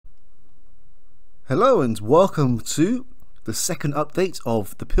Hello and welcome to the second update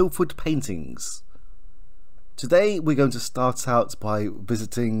of the Pilfered paintings. Today we're going to start out by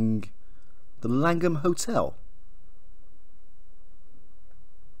visiting the Langham Hotel.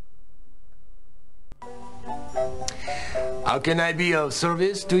 How can I be of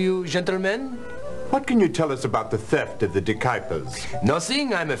service to you, gentlemen? What can you tell us about the theft of the decipers?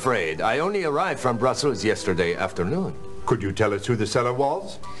 Nothing, I'm afraid. I only arrived from Brussels yesterday afternoon. Could you tell us who the seller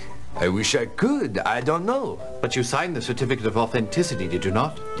was? I wish I could. I don't know. But you signed the certificate of authenticity, did you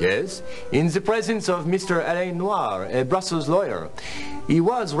not? Yes, in the presence of Mr. Alain Noir, a Brussels lawyer. He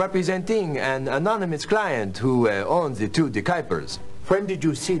was representing an anonymous client who owns the two decipers. When did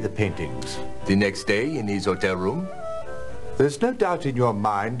you see the paintings? The next day in his hotel room. There's no doubt in your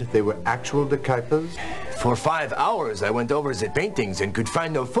mind they were actual decipers? For 5 hours I went over the paintings and could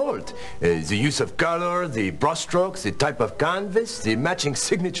find no fault. The use of color, the brushstrokes, the type of canvas, the matching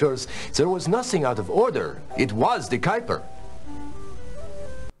signatures. There was nothing out of order. It was the Kuiper.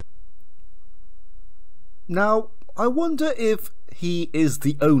 Now, I wonder if he is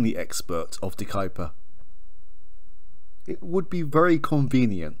the only expert of the Kuiper. It would be very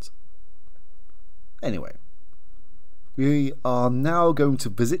convenient. Anyway, we are now going to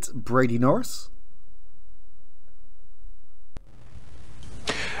visit Brady Norris.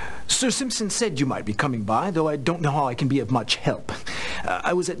 Sir Simpson said you might be coming by, though I don't know how I can be of much help.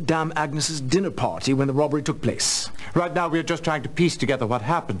 I was at Dame Agnes's dinner party when the robbery took place. Right now we're just trying to piece together what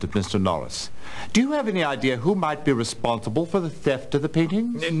happened to Mr. Norris. Do you have any idea who might be responsible for the theft of the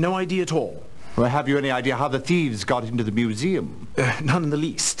paintings? No idea at all. Or have you any idea how the thieves got into the museum? None in the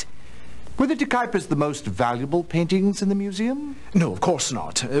least. Were the decipers the most valuable paintings in the museum? No, of course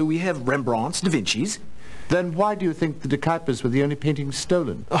not. We have Rembrandt's, Da Vinci's. Then why do you think the decipers were the only paintings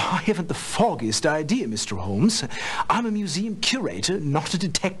stolen? Oh, I haven't the foggiest idea, Mr. Holmes. I'm a museum curator, not a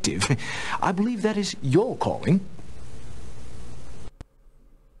detective. I believe that is your calling.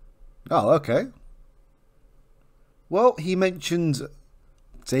 Oh, okay. Well, he mentioned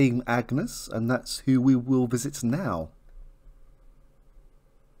Dame Agnes, and that's who we will visit now.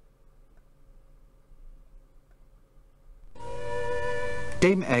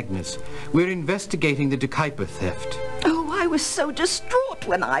 Dame Agnes, we're investigating the decipher theft. Oh, I was so distraught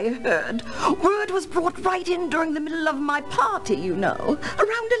when I heard. Word was brought right in during the middle of my party, you know,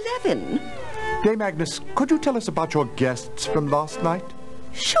 around 11. Dame Agnes, could you tell us about your guests from last night?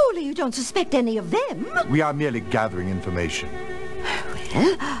 Surely you don't suspect any of them? We are merely gathering information.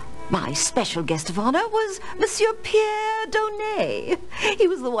 Well, my special guest of honor was Monsieur Pierre Donnet. He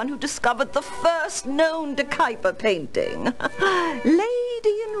was the one who discovered the first known decipher painting.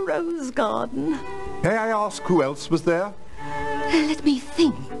 Lady in Rose Garden. May I ask who else was there? Let me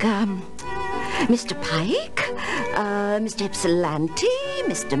think. Mr. Pike, Mr. Hypsilanti,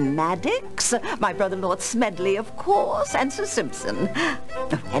 Mr. Maddox, my brother Lord Smedley, of course, and Sir Simpson.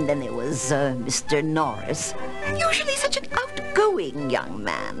 And then there was Mr. Norris, usually such an outgoing young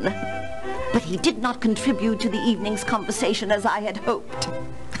man. But he did not contribute to the evening's conversation as I had hoped.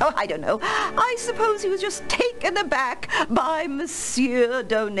 Oh, I don't know. I suppose he was just taken aback by Monsieur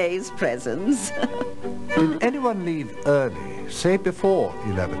Donnet's presence. Did anyone leave early, say before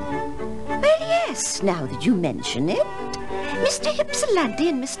 11? Well, yes, now that you mention it. Mr. Hypsilanti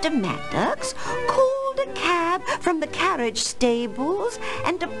and Mr. Maddox called a cab from the Carriage stables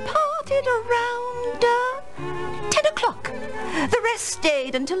and departed around 10 o'clock. The rest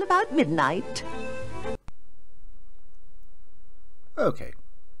stayed until about midnight. Okay.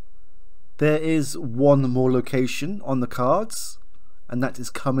 There is one more location on the cards, and that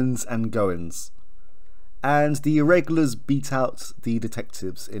is Cummins and Goins. And the irregulars beat out the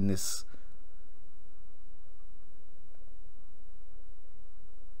detectives in this.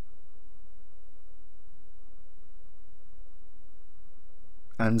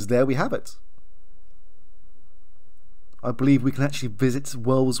 And there we have it. I believe we can actually visit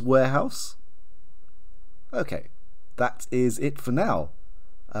Wells' warehouse. Okay, that is it for now.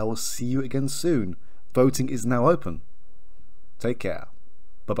 I will see you again soon. Voting is now open. Take care.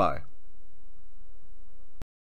 Bye-bye.